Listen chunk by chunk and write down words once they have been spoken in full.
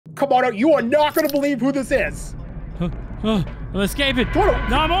Komodo, you are not going to believe who this is. I'm escaping. Komodo,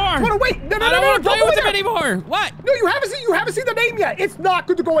 No more. Komodo, wait. No, I don't want to play with him anymore. What? No, you haven't seen the name yet. It's not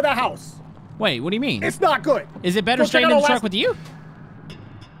good to go in that house. Wait, what do you mean? It's not good. Is it better staying in the truck with you?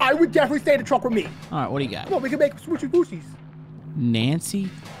 I would definitely stay in the truck with me. All right, what do you got? Come on, we can make swooshy booshies.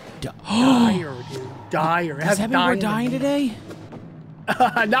 Nancy? Dyer, dude. Dyer. Does that mean we're dying today?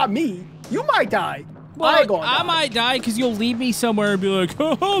 Not me. You might die. Well, I might die because you'll leave me somewhere and be like,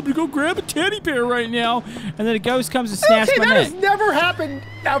 oh, I'm gonna go grab a teddy bear right now, and then a ghost comes and snaps my neck. That has never happened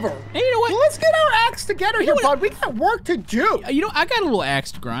ever. And you know what? Well, let's get our axe together here, bud. We got work to do. You know, I got a little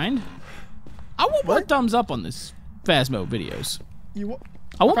axe to grind. I want more thumbs up on this Phasmo videos.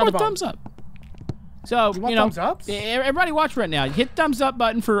 I want more thumbs up. So, you know, thumbs ups? Everybody watch right now. Hit thumbs up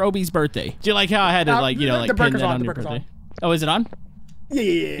button for Obi's birthday. Do you like how I had to, like, you know, like pin that on your birthday? Oh, is it on?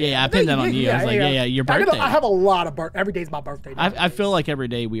 Yeah, I pinned that on you. I was like, yeah, your birthday. I have a lot of birthdays. Every day's my birthday. I feel like every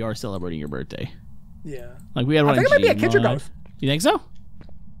day we are celebrating your birthday. Yeah. Like we had one. I think it might be a kitchen ghost. You think so?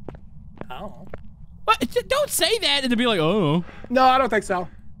 I don't know. What? Don't say that and then be like, oh. No, I don't think so.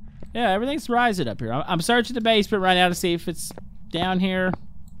 Yeah, everything's rising up here. I'm searching the basement right now to see if it's down here.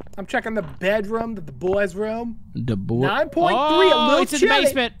 I'm checking the bedroom, the boys' room. The boy. 9.3. Oh, a little it's in the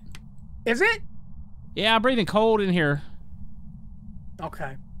basement. Is it? Yeah, I'm breathing cold in here.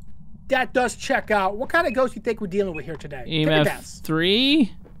 Okay. That does check out. What kind of ghost do you think we're dealing with here today? EMF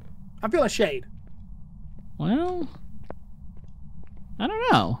 3? I'm feeling shade. Well, I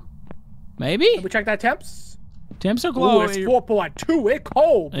don't know. Maybe? Let me check that temps. Temps are low. Ooh, it's 4.2. It's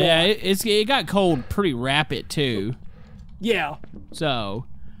cold, boy. Yeah, it got cold pretty rapid, too. Yeah. So,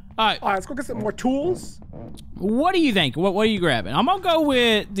 all right, let's go get some more tools. What do you think? What are you grabbing? I'm going to go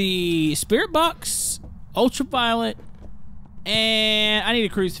with the Spirit Box, Ultraviolet, and I need a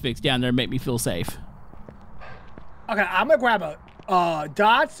crucifix down there to make me feel safe. Okay, I'm gonna grab a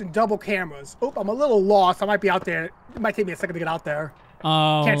dots and double cameras. Oop, I'm a little lost. I might be out there. It might take me a second to get out there.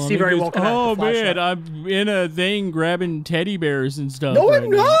 Can't see very well. Oh man, I'm in a thing grabbing teddy bears and stuff. No, I'm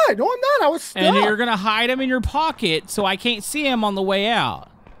not. No, I'm not. I was stuck. And you're gonna hide them in your pocket so I can't see them on the way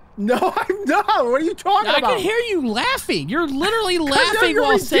out. No, I'm not. What are you talking about? I can hear you laughing. You're literally laughing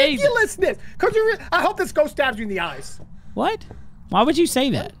while saying ridiculousness. Because I hope this ghost stabs you in the eyes. What? Why would you say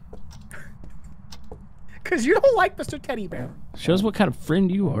that? Because you don't like Mr. Teddy Bear. Shows what kind of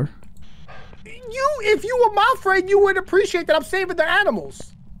friend you are. If you were my friend, you would appreciate that I'm saving the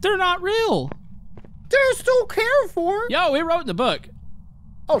animals. They're not real. They're still cared for. Yo, we wrote in the book.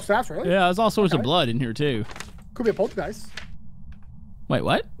 Oh, so that's really? Yeah, there's all sorts of blood in here, too. Could be a poltergeist. Wait,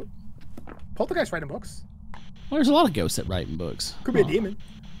 what? Poltergeist writing books. Well, there's a lot of ghosts that write in books. Could be a demon.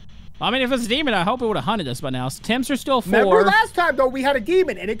 I mean, if it's a demon, I hope it would have hunted us by now. So temps are still 4. Remember last time, though, we had a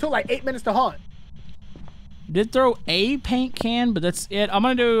demon, and it took like 8 minutes to hunt. Did throw a paint can, but that's it. I'm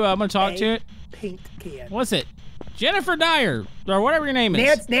gonna talk to it. Paint can. What's it? Jennifer Dyer, or whatever your name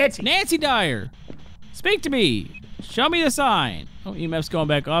is. Nancy. Nancy Dyer. Speak to me. Show me the sign. Oh, EMF's going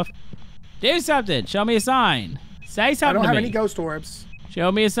back off. Do something. Show me a sign. Say something to me. I don't have any ghost orbs.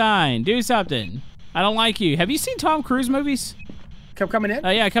 Show me a sign. Do something. I don't like you. Have you seen Tom Cruise movies? Coming in?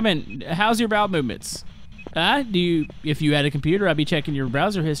 Yeah, come in. How's your bowel movements? If you had a computer, I'd be checking your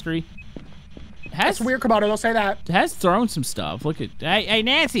browser history. That's weird, Komodo. Don't say that. Has thrown some stuff. Look at, hey,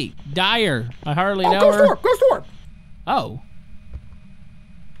 Nancy Dyer. I hardly know ghost her. Ghost orb. Oh.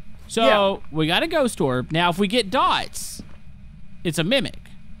 So we got a ghost orb. Now, if we get dots, it's a mimic.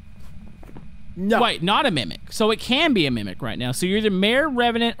 No. Wait, not a mimic. So it can be a mimic right now. So you're either Mare,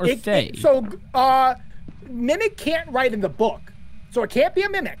 Revenant, or Fae. Mimic can't write in the book. So it can't be a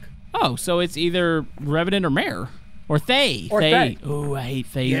mimic. Oh, so it's either Revenant or Mare. Or Fae. Or Fae. Oh, I hate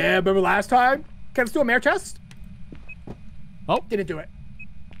Fae. Yeah, remember last time? Can I do a Mare test? Oh. Didn't do it.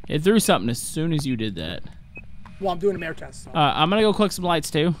 It threw something as soon as you did that. Well, I'm doing a Mare test. So. I'm going to go click some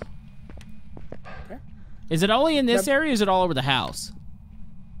lights, too. Okay. Is it only in this area, or is it all over the house?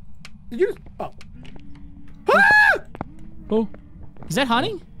 Did you? Oh. Ah! Oh. Is that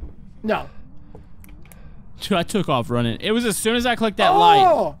hunting? No. Dude, I took off running. It was as soon as I clicked that light.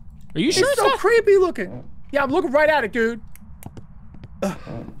 Are you sure it's so creepy looking? Yeah, I'm looking right at it, dude.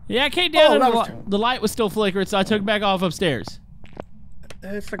 Yeah, I came down and the light was still flickering, so I took it back off upstairs.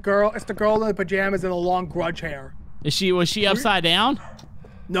 It's the girl in the pajamas and the long grudge hair. Was she upside down?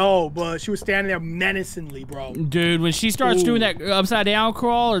 No, but she was standing there menacingly, bro. Dude, when she starts doing that upside down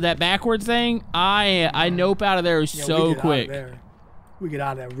crawl or that backwards thing, I nope out of there so quick. We get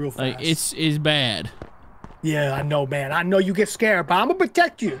out of there real fast. Like, it's bad. Yeah, I know, man. I know you get scared, but I'm gonna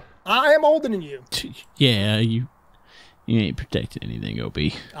protect you. I am older than you. Yeah, You ain't protecting anything, OP.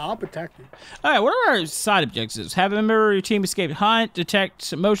 I'll protect you. All right, what are our side objectives? Have a member of your team escape hunt,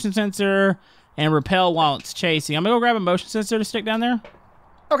 detect motion sensor, and repel while it's chasing. I'm gonna go grab a motion sensor to stick down there.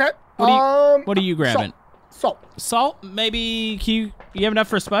 Okay. What are you grabbing? Salt. Salt? Maybe you have enough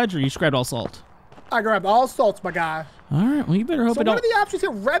for a smudge, or you just grabbed all salt? I grabbed all salts, my guy. All right, well, you better hope it don't... So what are the options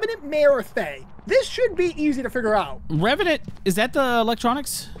here? Revenant, Mare, or Fae? This should be easy to figure out. Revenant, is that the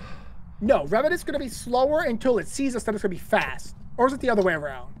electronics? No, Revenant's going to be slower until it sees us, then it's going to be fast. Or is it the other way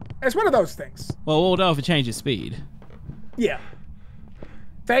around? It's one of those things. Well, we'll know if it changes speed. Yeah.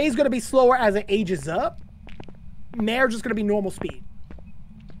 Fae's going to be slower as it ages up. Mare's just going to be normal speed.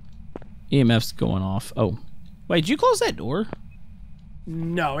 EMF's going off. Oh. Wait, did you close that door?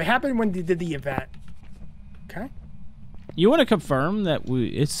 No, it happened when they did the event. Okay. You want to confirm that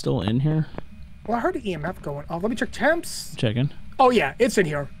it's still in here? Well, I heard the EMF going. Oh, let me check temps. Checking. Oh, yeah, it's in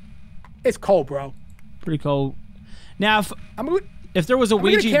here. It's cold, bro. Pretty cold. Now, if there was a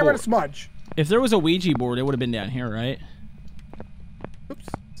Ouija board, and a smudge. If there was a Ouija board, it would have been down here, right? Oops,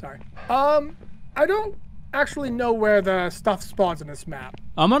 sorry. I don't actually know where the stuff spawns in this map.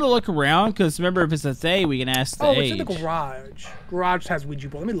 I'm gonna look around because remember, if it's a Thay, we can ask the age. Oh, it's in the garage. Garage has Ouija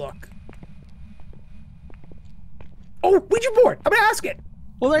board. Let me look. Oh, Ouija board! I'm gonna ask it.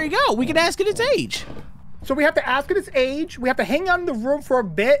 Well, there you go. We can ask it its age. So we have to ask it its age. We have to hang out in the room for a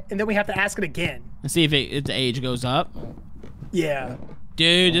bit, and then we have to ask it again. And see if its age goes up. Yeah.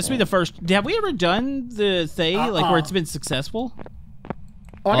 Dude, this will be the first. Have we ever done the Thay like where it's been successful?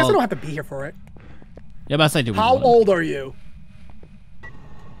 Oh, I guess I don't have to be here for it. Yeah, but I say do. How old are you?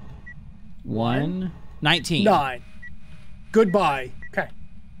 19. 9. Goodbye. Okay.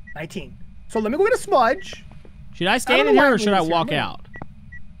 19. So let me go get a smudge. Should I stand in here or should I walk out?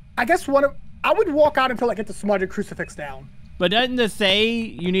 I guess I would walk out until I get the smudge and crucifix down. But doesn't the Thay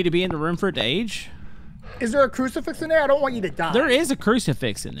you need to be in the room for it to age? Is there a crucifix in there? I don't want you to die. There is a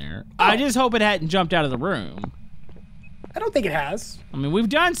crucifix in there. Oh. I just hope it hadn't jumped out of the room. I don't think it has. I mean, we've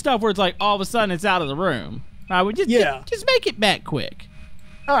done stuff where it's like all of a sudden it's out of the room. I would just make it back quick.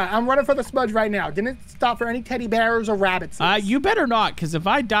 All right, I'm running for the smudge right now. Didn't stop for any teddy bears or rabbits. You better not, because if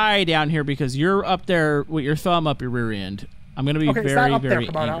I die down here because you're up there with your thumb up your rear end, I'm going to be very, very angry.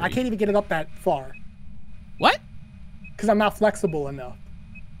 I can't even get it up that far. What? Because I'm not flexible enough.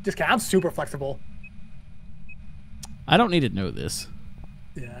 Just kidding. I'm super flexible. I don't need to know this.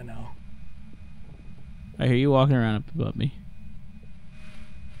 Yeah, I know. I hear you walking around up above me.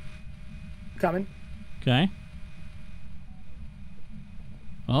 Coming. Okay.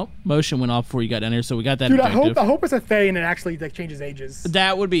 Oh, motion went off before you got down here, so we got that. Dude, objective. I hope it's a Thay and it actually like changes ages.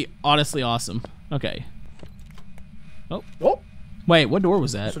 That would be honestly awesome. Okay. Oh. Oh. Wait, what door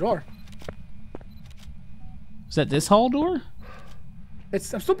was that? It's a door. Is that this hall door? I'm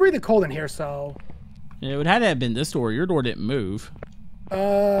still breathing cold in here, so. Yeah, it would have to have been this door. Your door didn't move.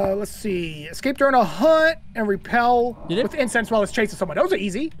 Let's see. Escape during a hunt and repel with incense while it's chasing someone. Those are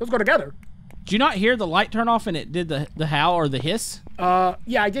easy. Those go together. Did you not hear the light turn off and it did the howl or the hiss? Yeah,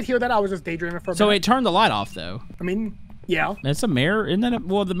 I did hear that. I was just daydreaming for a minute. So it turned the light off, though. I mean, yeah. That's a mirror, isn't that?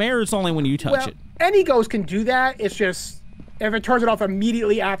 Well, the mirror is only when you touch it. Any ghost can do that. It's just if it turns it off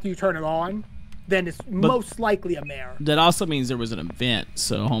immediately after you turn it on, then it's most likely a mirror. That also means there was an event.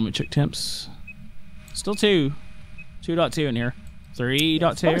 So home and check temps. Still 2. 2.2 in here.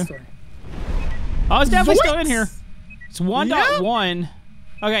 3.2. Oh, it's definitely still in here. It's 1.1.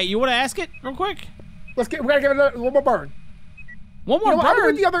 Okay, you want to ask it real quick? We gotta give it one more burn. One more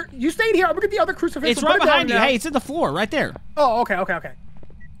burn? You stayed here. I'm gonna get the other crucifix. It's right behind you. Hey, it's in the floor, right there. Oh, okay.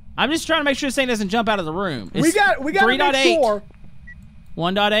 I'm just trying to make sure this thing doesn't jump out of the room. We got 3.8.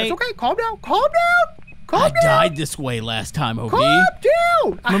 1.8. It's okay. Calm down. I died this way last time, OB. Calm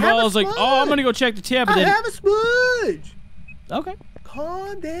down. Remember, I was like, oh, I'm gonna go check the tip. I have a smudge. Okay.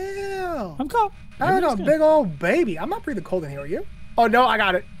 Calm down. I'm calm. I'm a big old baby. I'm not breathing cold in here, are you? Oh, no, I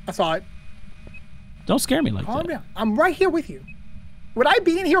got it. I saw it. Don't scare me like that. Calm down. I'm right here with you. Would I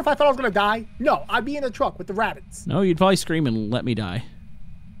be in here if I thought I was going to die? No, I'd be in the truck with the rabbits. No, you'd probably scream and let me die.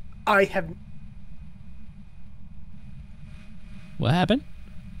 I have... What happened?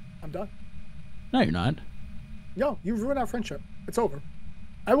 I'm done. No, you're not. No, you ruined our friendship. It's over.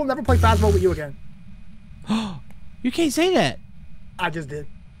 I will never play Phasmo with you again. You can't say that. I just did.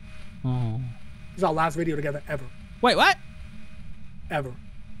 Oh. This is our last video together ever. Wait, what? Ever.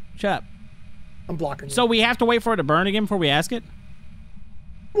 Shut up. I'm blocking you. So we have to wait for it to burn again before we ask it?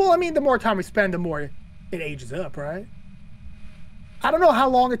 Well, I mean, the more time we spend, the more it ages up, right? I don't know how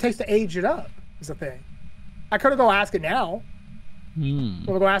long it takes to age it up, is the thing. I could go ask it now. Want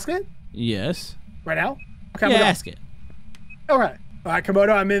to go ask it? Yes. Right now? Okay, yeah, ask it. Okay. All right,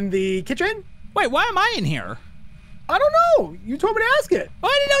 Komodo, I'm in the kitchen. Wait, why am I in here? I don't know. You told me to ask it. Oh,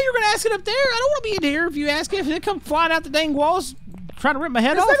 I didn't know you were going to ask it up there. I don't want to be in here if you ask it. If it come flying out the dang walls, trying to rip my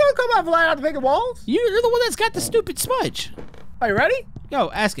head off. Is that going to come out flying out the big walls? You're the one that's got the stupid smudge. Are you ready? Go,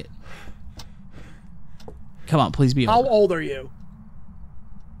 ask it. Come on, please be How older. old are you?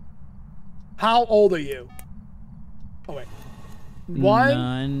 How old are you? Oh, wait.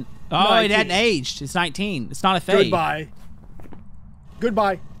 One? Oh, 19. it hadn't aged. It's 19. It's not a fae. Goodbye.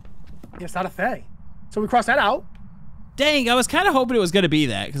 Goodbye. Yeah, it's not a fae. So we cross that out. Dang, I was kind of hoping it was going to be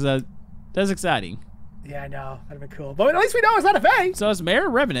that, because that's exciting. Yeah, I know. That'd be cool. But at least we know it's not a fae. So it's Mare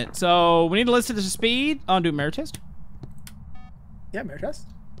Revenant. So we need to listen to the speed. On do Mare test. Yeah, mirror test.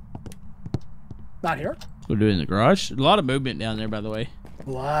 Not here. We'll do it in the garage. A lot of movement down there, by the way. A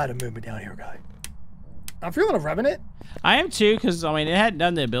lot of movement down here, guy. I'm feeling a Revenant. I am too, because, I mean, it hadn't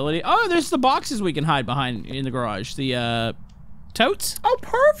done the ability. Oh, there's the boxes we can hide behind in the garage. The, totes. Oh,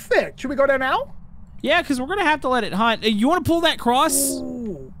 perfect. Should we go there now? Yeah, because we're going to have to let it hunt. You want to pull that cross?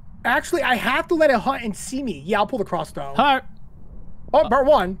 Ooh. Actually, I have to let it hunt and see me. Yeah, I'll pull the cross, though. Hunt. Oh, part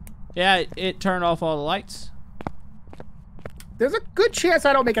one. Yeah, it turned off all the lights. There's a good chance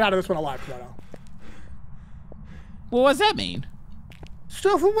I don't make it out of this one alive, Komodo. Well, what does that mean?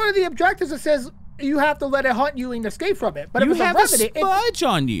 So for one of the objectives, it says you have to let it hunt you and escape from it. But You if it's have a a Revenant, smudge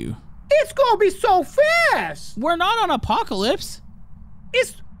on you. it's going to be so fast. We're not on Apocalypse.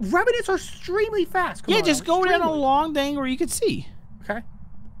 Revenants are extremely fast. Yeah, Komodo. just go down a Extremely. long thing where you can see. Okay.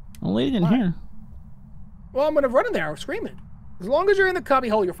 I'll lead it in All right. here. Well, I'm going to run in there screaming. As long as you're in the cubby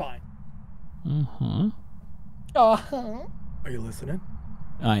hole, you're fine. Uh-huh. Uh-huh. Are you listening?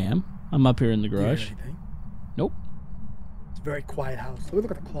 I am. I'm up here in the Do you hear garage. anything? Nope. It's a very quiet house. Let me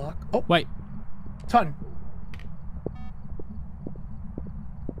look at the clock. Oh, Wait. ton.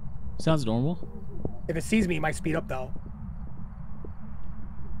 Sounds normal. If it sees me, it might speed up, though.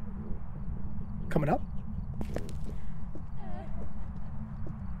 Coming up.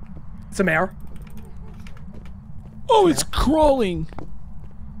 It's a mare. Oh, it's crawling.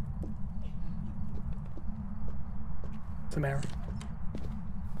 It's a mare.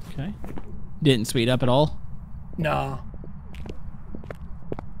 Okay. Didn't speed up at all. No.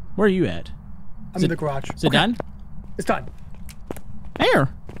 Where are you at? I'm in the garage. Is it done? It's done.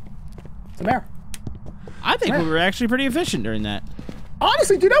 Air. It's a mare. I think Yeah. we were actually pretty efficient during that.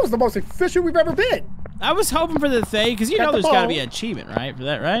 Honestly, dude, that was the most efficient we've ever been. I was hoping for the thing, because you Got know the there's got to ball. be an achievement, right? For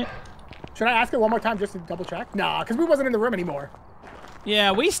that, right? Should I ask it one more time just to double check? Nah, because we wasn't in the room anymore.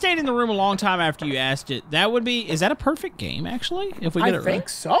 Yeah, we stayed in the room a long time after you asked it. That would be... Is that a perfect game, actually? If we get I it think right?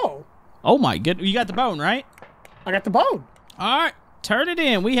 so. Oh, my goodness. You got the bone, right? I got the bone. All right. Turn it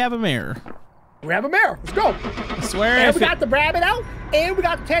in. We have a mirror. We have a mare. Let's go. I swear And if we it, got the rabbit out, and we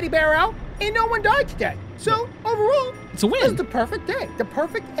got the teddy bear out, and no one died today. So, overall, it's a this is win. the perfect day. The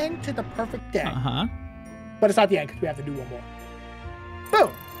perfect end to the perfect day. Uh-huh. But it's not the end, because we have to do one more.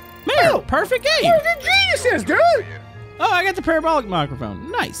 Boom. Mirror. Boom. Perfect game. We're the geniuses, dude. Oh, I got the parabolic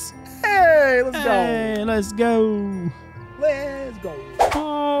microphone. Nice. Hey, let's Hey, let's go. Let's go.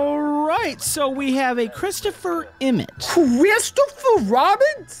 All right. So we have a Christopher Emmett. Christopher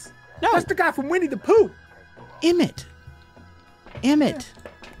Robbins? No, That's the guy from Winnie the Pooh. Emmett. Emmett.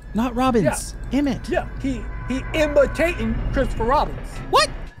 Not Robbins. Emmett. Yeah, he imitating Christopher Robbins. What?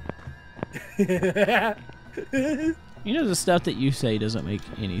 Yeah, You know the stuff that you say doesn't make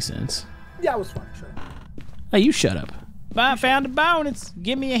any sense. it was funny, sure. Hey, you shut up. I found a bone. It's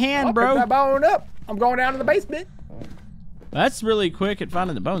give me a hand, I'll bro. pick that bone up. I'm going down to the basement. That's really quick at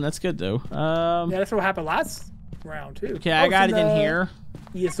finding the bone. That's good though. Yeah, that's what happened last round too. Okay, I got it in here.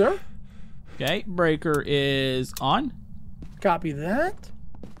 Yes, sir. Okay, breaker is on. Copy that.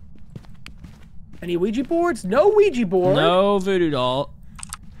 Any Ouija boards? No Ouija board. No voodoo doll.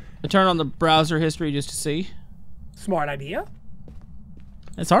 I turn on the browser history just to see. Smart idea.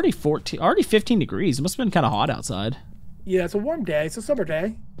 It's already 15 degrees. It must have been kind of hot outside. Yeah, it's a warm day. It's a summer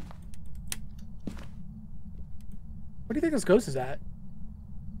day. What do you think this ghost is at?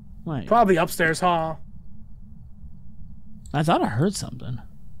 Wait, Probably upstairs, huh? I thought I heard something.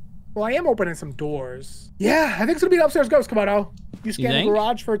 Well, I am opening some doors. Yeah, I think it's gonna be an upstairs ghost, Komodo. You scan the think?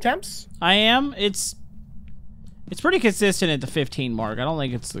 garage for attempts? I am. It's pretty consistent at the 15 mark. I don't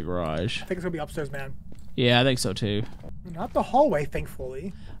think it's the garage. I think it's gonna be upstairs, man. Yeah, I think so too. Not the hallway,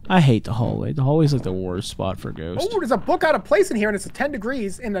 thankfully. I hate the hallway. The hallway's like the worst spot for a ghost. Oh, there's a book out of place in here, and it's a 10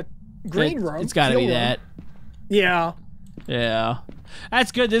 degrees in the green room. It's got to teal be room. that. Yeah. Yeah,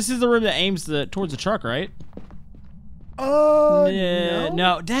 that's good. This is the room that aims towards the truck, right? No.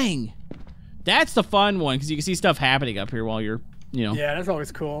 No, dang. That's the fun one because you can see stuff happening up here while you're, you know. Yeah, that's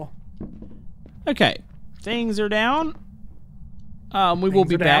always cool. Okay, things are down. We will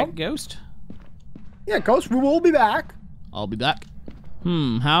be are back, down. Ghost. Yeah, Ghost, we will be back. I'll be back.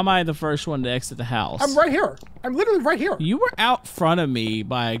 How am I the first one to exit the house? I'm right here. I'm literally right here. You were out front of me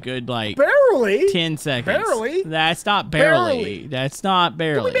by a good, like... Barely. 10 seconds. Barely. That's not barely. That's not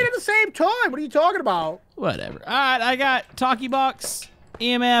barely. We made it at the same time. What are you talking about? Whatever. All right, I got talkie box,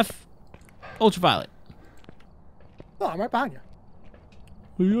 EMF, ultraviolet. Oh, I'm right behind you.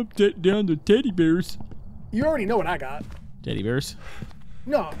 We update down the teddy bears. You already know what I got. Teddy bears?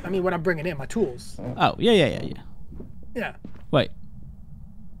 No, I mean what I'm bringing in, my tools. Oh, yeah. Yeah. Wait.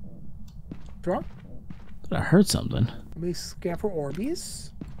 What's wrong? I heard something. Let me scan for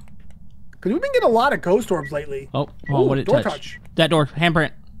Orbeez. Because we've been getting a lot of ghost orbs lately. Oh, what did it door touch? That door,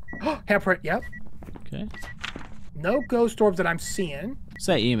 handprint. Handprint, yep. Okay. No ghost orbs that I'm seeing.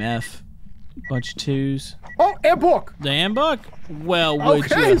 Say EMF. Bunch of 2s. Oh, and book. The handbook? Well, would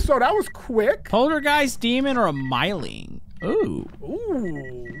you? Okay, so that was quick. Poltergeist, demon, or a myling? Ooh.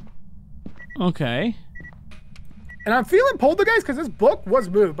 Okay. And I'm feeling poltergeist because this book was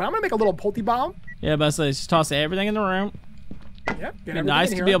moved, but I'm gonna make a little polty bomb. Yeah, but so just toss everything in the room. Yep. It'd be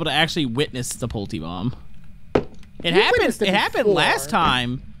nice to be able to actually witness the polty bomb. It happened last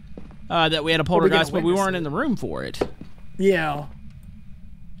time that we had a poltergeist, but we weren't in the room for it. Yeah.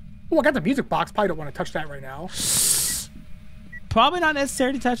 Oh, I got the music box. Probably don't want to touch that right now. Probably not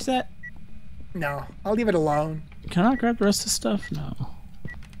necessary to touch that. No, I'll leave it alone. Can I grab the rest of the stuff? No.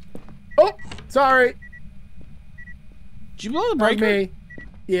 Oh, sorry. Did you blow the breaker? Me.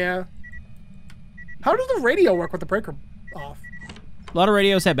 Yeah. How does the radio work with the breaker off? A lot of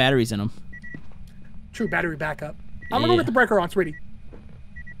radios have batteries in them. True battery backup. I'm gonna go get the breaker on, sweetie.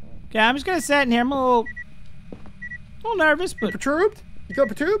 Okay, I'm just gonna sit in here. I'm a little nervous, but... Perturbed? You feel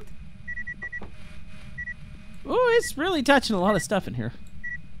perturbed? Oh, it's really touching a lot of stuff in here.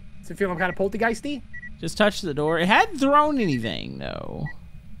 Does it feel kind of poltergeisty? Just touched the door. It hadn't thrown anything, though.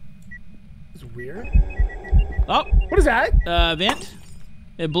 It's weird. Oh. What is that? Vent.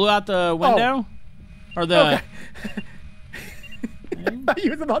 It blew out the window. Or the... Okay. I thought he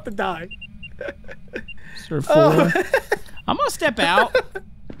was about to die. Sir 4. I'm gonna step out.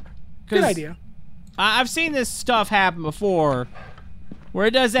 Good idea. I've seen this stuff happen before, where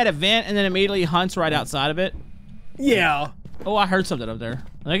it does that event and then immediately hunts right outside of it. Yeah. Oh, I heard something up there.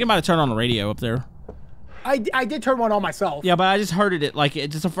 I think I'm about to turn on the radio up there. I did turn one on myself. Yeah, but I just heard it like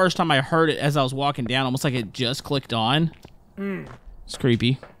just the first time I heard it as I was walking down, almost like it just clicked on. It's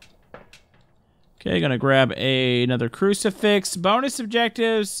creepy. Okay, gonna grab another crucifix. Bonus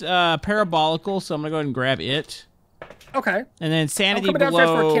objectives, parabolical, so I'm gonna go ahead and grab it. Okay. And then sanity I'm coming downstairs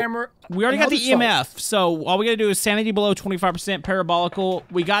for a below. camera. We already got the EMF, so all we gotta do is sanity below 25%, parabolical.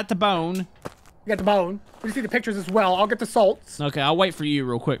 We got the bone. We got the bone. We just need the pictures as well. I'll get the salts. Okay, I'll wait for you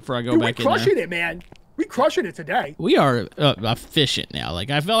real quick before I go Dude, back in we're there. crushing it, man. We crushing it today. We are efficient now. Like,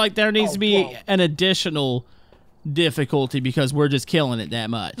 I feel like there needs to be an additional difficulty because we're just killing it that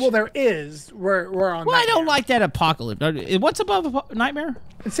much. Well, there is. We're on. Well, I don't like that apocalypse. What's above Nightmare?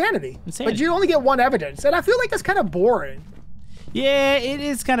 Insanity. Insanity. But you only get one evidence, and I feel like that's kind of boring. Yeah, it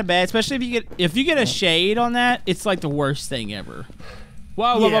is kind of bad, especially if you get a shade on that. It's like the worst thing ever.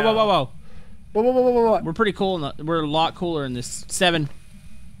 Whoa, whoa, whoa, whoa, whoa, whoa. Whoa. We're pretty cool. We're a lot cooler in this. 7.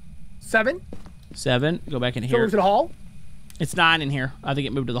 7? 7. Go back in So here. it was to the hall? It's 9 in here. I think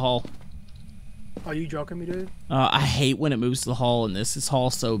it moved to the hall. Are you joking me, dude? I hate when it moves to the hall in this. This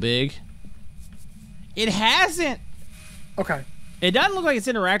hall's so big. It hasn't. Okay. It doesn't look like it's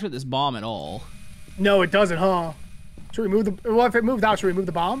interacted with this bomb at all. No, it doesn't, huh? Should we move the... Well, if it moved out, should we move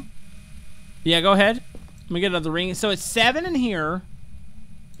the bomb? Yeah, go ahead. Let me get another ring. So it's 7 in here.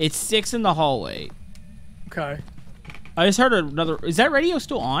 It's 6 in the hallway. Okay. I just heard another... Is that radio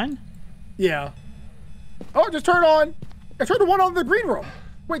still on? Yeah. Oh, just turn on. I turned the one on the green room.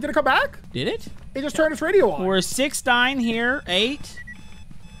 Wait, did it come back? Did it? It just turned its radio on. We're 6, 9 here. 8.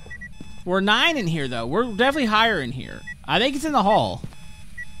 We're 9 in here, though. We're definitely higher in here. I think it's in the hall.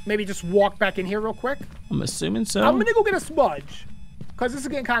 Maybe just walk back in here real quick. I'm assuming so. I'm gonna go get a smudge, because this is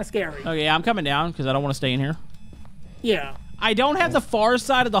getting kind of scary. Okay, I'm coming down because I don't want to stay in here. Yeah. I don't have the far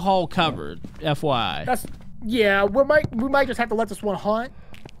side of the hall covered, FYI. That's... Yeah, we might just have to let this one hunt.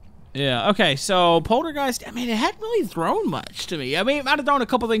 Yeah, okay, so Poltergeist, I mean, it hadn't really thrown much to me. I mean, it might have thrown a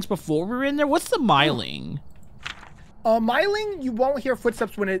couple things before we were in there. What's the myling? Myling, you won't hear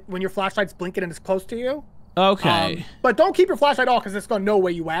footsteps when your flashlight's blinking and it's close to you. Okay. But don't keep your flashlight off because it's going to know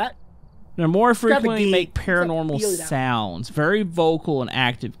where you at. They more frequently make paranormal sounds. Very vocal and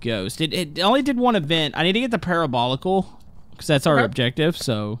active ghost. It only did one event. I need to get the parabolical because that's our objective,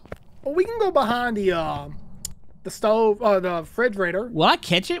 so. Well, we can go behind the stove, the refrigerator. Will I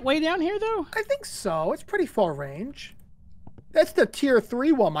catch it way down here, though? I think so. It's pretty far range. That's the tier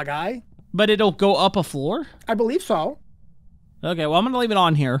 3 one, my guy. But it'll go up a floor? I believe so. Okay, well, I'm going to leave it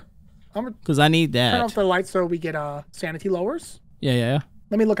on here. Because I need that. Turn off the lights so we get sanity lowers. Yeah.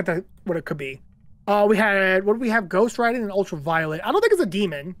 Let me look at what it could be. We had, what do we have? Ghost Riding and Ultraviolet. I don't think it's a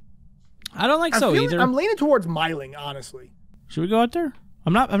demon. I don't think so either. I'm leaning towards Myling, honestly. Should we go out there?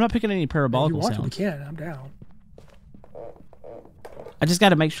 I'm not picking any parabolical sounds. We can. I'm down. I just got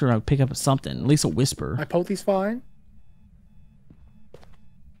to make sure I pick up something, at least a whisper. My Pothy's fine.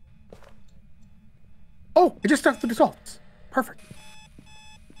 Oh, it just stuck to the salts. Perfect.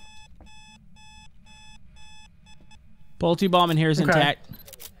 Bolty bomb in here is intact.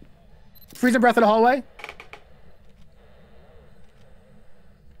 Freezing breath in the hallway.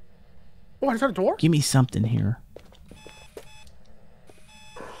 Oh, I just heard a door? Give me something here.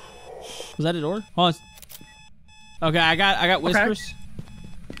 Was that a door? Hold on. Okay, I got whispers.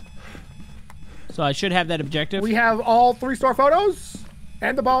 Okay. So I should have that objective. We have all 3-star photos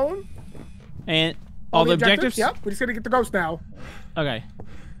and the bone. And all the objectives? Yep. We're just gonna get the ghost now. Okay.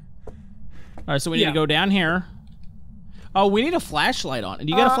 All right, so we need to go down here. Oh, we need a flashlight on. Do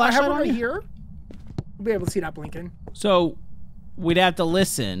you got a flashlight I have on right here? We'll be able to see that blinking. So we'd have to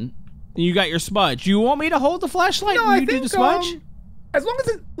listen. You got your smudge. You want me to hold the flashlight? No, and you I think, do the smudge? As long as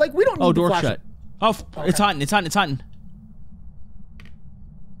it, like, we don't need door the flashlight. shut. Oh, okay. It's hunting. It's hunting. It's hunting.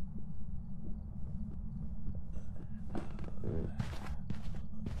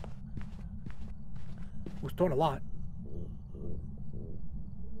 We're doing a lot.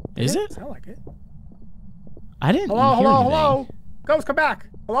 Is it? Sound like it. I didn't. Hello. Ghost, come back.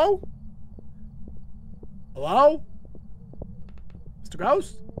 Hello. Mr.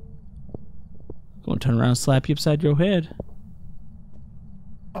 Ghost. Gonna turn around and slap you upside your head.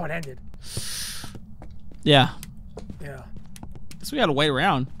 Oh, it ended. Yeah. So we gotta wait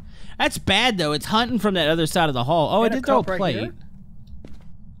around. That's bad though. It's hunting from that other side of the hall. Oh, it did throw a plate. Right.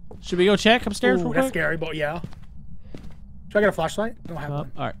 Should we go check upstairs real quick? That's scary, but yeah. Should I get a flashlight? I don't have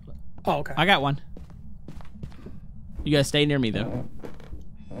one. All right. Oh, okay. I got one. You gotta stay near me though.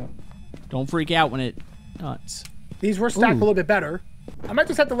 Don't freak out when it hunts. These were stacked a little bit better. I might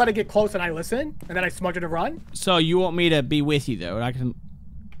just have to let it get close and I listen, and then I smudge it and run. So you want me to be with you though? I can.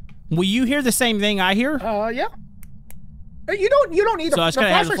 Will you hear the same thing I hear? Yeah. You don't need the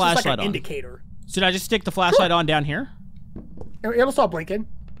flashlight's like an indicator. Should I just stick the flashlight on down here? It'll stop blinking,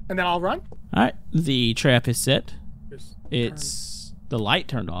 and then I'll run. All right. The trap is set. It's the light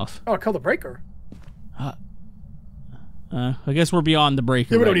turned off. Oh, it killed the breaker. I guess we're beyond the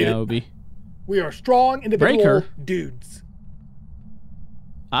breaker right now, Obi. We are strong individual dudes.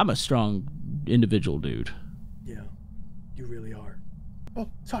 I'm a strong individual dude. Yeah, you really are. Oh,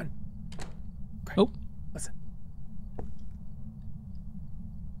 son. Okay. Oh. Listen.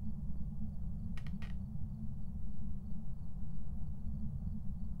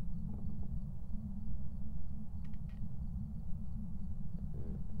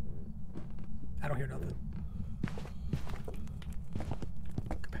 I don't hear nothing.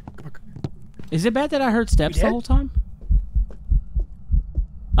 Come back. Is it bad that I heard steps the whole time?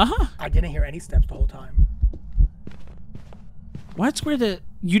 I didn't hear any steps the whole time. What's where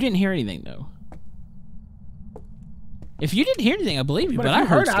you didn't hear anything though? If you didn't hear anything, I believe you, but I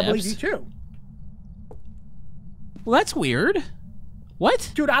heard steps. I believe you too. Well, that's weird.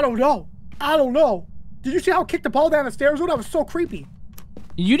 What? Dude, I don't know. Did you see how I kicked the ball down the stairs? That was so creepy.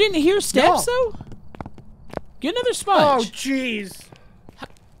 You didn't hear steps though? Get another smudge. Oh, jeez.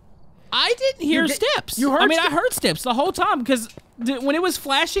 I didn't hear steps. You heard? I mean, I heard steps the whole time because when it was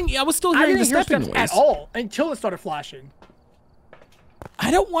flashing, I was still hearing the stepping noise. At all until it started flashing. I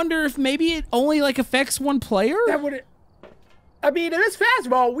don't wonder if maybe it only like affects one player. That would. I mean, in this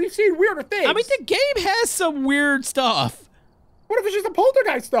Phasmo, we've seen weirder things. I mean, the game has some weird stuff. What if it's just a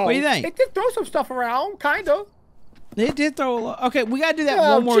poltergeist though? What do you think? It did throw some stuff around, kind of. It did throw a lot. Okay, we gotta do that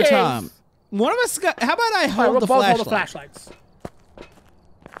one more time. One of us got. How about I hold the flashlight? Hold the flashlights.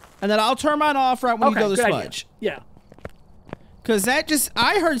 And then I'll turn mine off right when you go the smudge. Yeah. Cause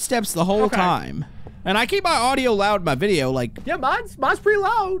I heard steps the whole time, and I keep my audio loud in my video. Like yeah, mine's pretty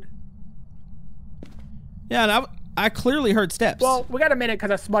loud. Yeah, and I clearly heard steps. Well, we got a minute because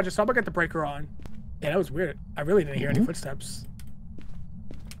I smudged it, so I'm gonna get the breaker on. Yeah, that was weird. I really didn't hear any footsteps.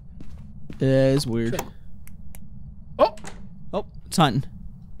 It is weird. Oh, it's hunting.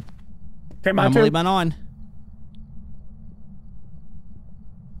 Okay, I'm gonna leave mine on.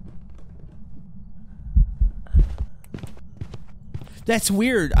 That's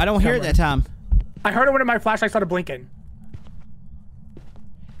weird. I don't hear it that time. I heard it when my flashlight started blinking.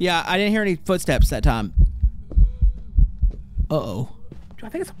 Yeah, I didn't hear any footsteps that time. Uh-oh. Dude, I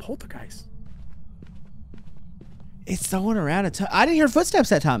think it's a poltergeist. It's throwing around I didn't hear footsteps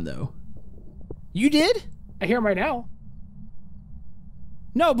that time, though. You did? I hear him right now.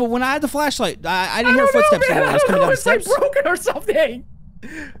 No, but when I had the flashlight, I didn't hear footsteps man. when I was coming down the It's steps. like broken or something.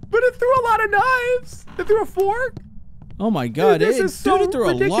 But it threw a lot of knives. It threw a fork. Oh my god, Dude, this is so it threw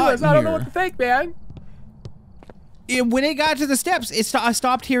ridiculous. a lot in I don't know here. what to think, man. When it got to the steps, I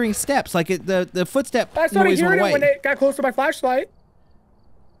stopped hearing steps. Like the footstep I started noise went hearing away. it when it got close to my flashlight.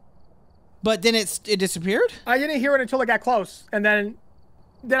 But then it disappeared? I didn't hear it until it got close, and then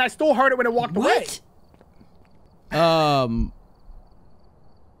I still heard it when it walked away.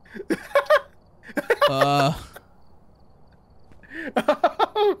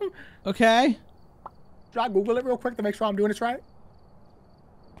 Okay. Should I Google it real quick to make sure I'm doing this right?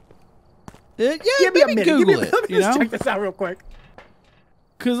 Yeah, Give me a maybe minute. Google Let it. me You just know? check this out real quick.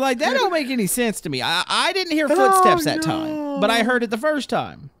 Because, like, that don't make any sense to me. I didn't hear footsteps that time, but I heard it the first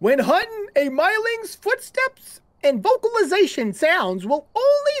time. When hunting, a Myling's footsteps and vocalization sounds will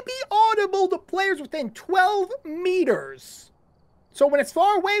only be audible to players within 12 meters. So when it's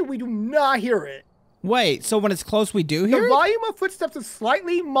far away, we do not hear it. Wait, so when it's close, we do hear The it? volume of footsteps is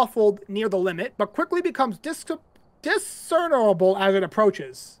slightly muffled near the limit, but quickly becomes discernible as it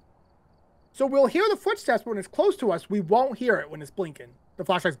approaches. So we'll hear the footsteps when it's close to us. We won't hear it when it's blinking. The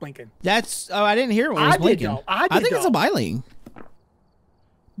flashlight's blinking. I didn't hear it when it was blinking. I think it's a Myling.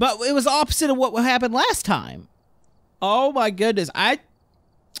 But it was opposite of what happened last time. Oh my goodness. Okay,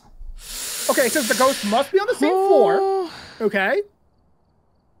 it says the ghost must be on the same floor. Okay.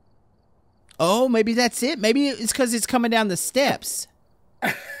 Oh, maybe that's it. Maybe it's because it's coming down the steps.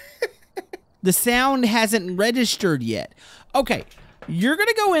 The sound hasn't registered yet. Okay, you're going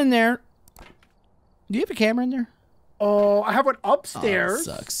to go in there. Do you have a camera in there? Oh, I have one upstairs.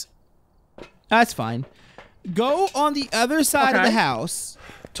 Oh, sucks. That's fine. Go on the other side of the house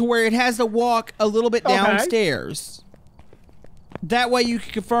to where it has to walk a little bit downstairs. That way you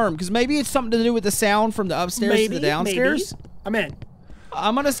can confirm, because maybe it's something to do with the sound from the upstairs to the downstairs. Maybe. I'm in.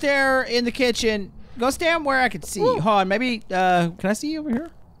 I'm going to stare in the kitchen. Go stand where I can see. Hold on, maybe, can I see you over here?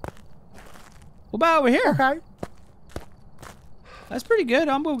 What about over here? Okay. That's pretty good.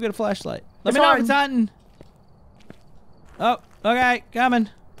 I'm going to get a flashlight. Let me know if it's hunting. Oh, okay, coming.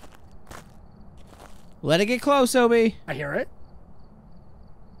 Let it get close, Obi. I hear it.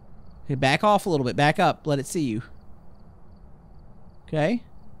 Okay, back off a little bit. Back up. Let it see you. Okay.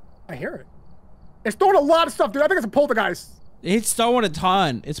 I hear it. It's throwing a lot of stuff, dude. I think it's a poltergeist. It's throwing a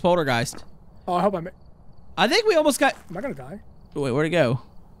ton. It's poltergeist. Oh, I hope I'm... I think we almost got... Am I going to die? Wait, where'd it go?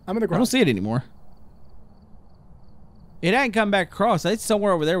 I'm in the I ground. don't see it anymore. It ain't come back across. It's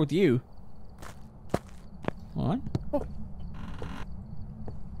somewhere over there with you. Hold on. Oh.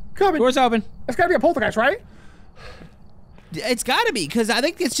 Coming. Door's open. It's got to be a poltergeist, right? It's got to be, because I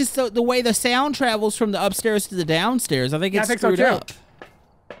think it's just the way the sound travels from the upstairs to the downstairs. I think it's screwed up.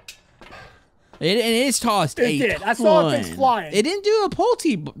 And it's tossed It did. I saw things flying. It didn't do a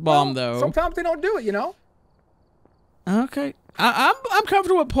Pulte bomb, though. Sometimes they don't do it, you know? Okay. I'm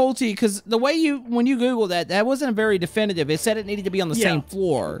comfortable with Pulte, because the way when you Google that wasn't very definitive. It said it needed to be on the same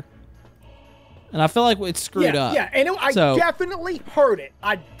floor. And I feel like it's screwed up. Yeah, and I definitely heard it.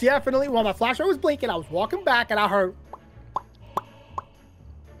 I definitely, while my flashlight was blinking, I was walking back and I heard...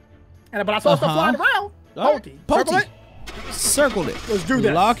 But I saw stuff flying around. Pulte. Circled it. Let's do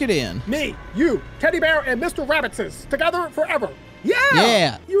this. Lock it in. Me, you, Teddy Bear, and Mr. Rabbitses. Together forever. Yeah!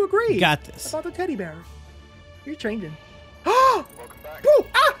 Yeah. You agree. Got this. About the teddy bear. You're changing. Oh!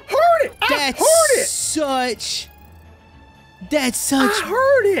 I heard it! I heard it! That's such I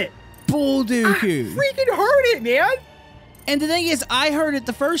heard it! bullduku. I freaking heard it, man! And the thing is, I heard it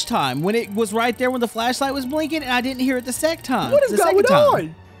the first time when it was right there when the flashlight was blinking, and I didn't hear it the second time. What is going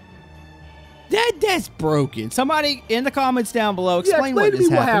on? That's broken. Somebody in the comments down below explain what to me this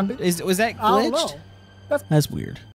what happened. happened. Was that glitched? I don't know. That's weird.